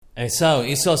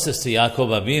Esau says to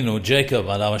Yaakov Abinu, Jacob,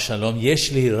 alav shalom,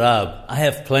 yesh li rab, I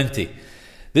have plenty.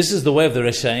 This is the way of the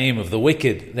Reshaim, of the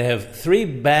wicked. They have three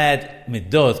bad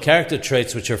midot, character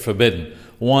traits which are forbidden.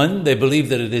 One, they believe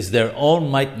that it is their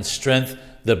own might and strength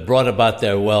that brought about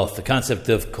their wealth, the concept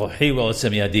of kohi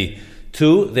va'otzem yadi.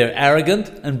 Two, they're arrogant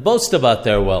and boast about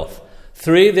their wealth.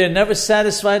 Three, they're never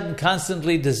satisfied and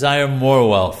constantly desire more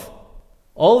wealth.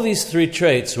 All these three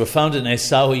traits were found in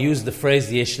Esau, who used the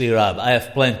phrase yesh li rab, I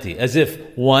have plenty, as if,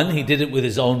 one, he did it with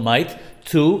his own might.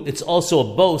 Two, it's also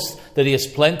a boast that he has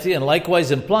plenty, and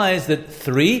likewise implies that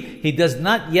three, he does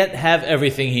not yet have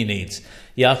everything he needs.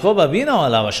 Yaakov Abinu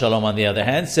alav shalom, on the other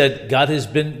hand, said, God has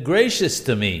been gracious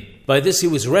to me. By this he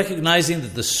was recognizing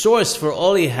that the source for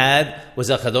all he had was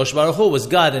HaKadosh Baruch Hu, was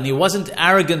God, and he wasn't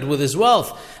arrogant with his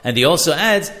wealth. And he also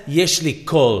adds, yesh li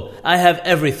kol, I have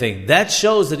everything. That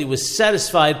shows that he was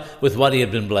satisfied with what he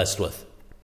had been blessed with.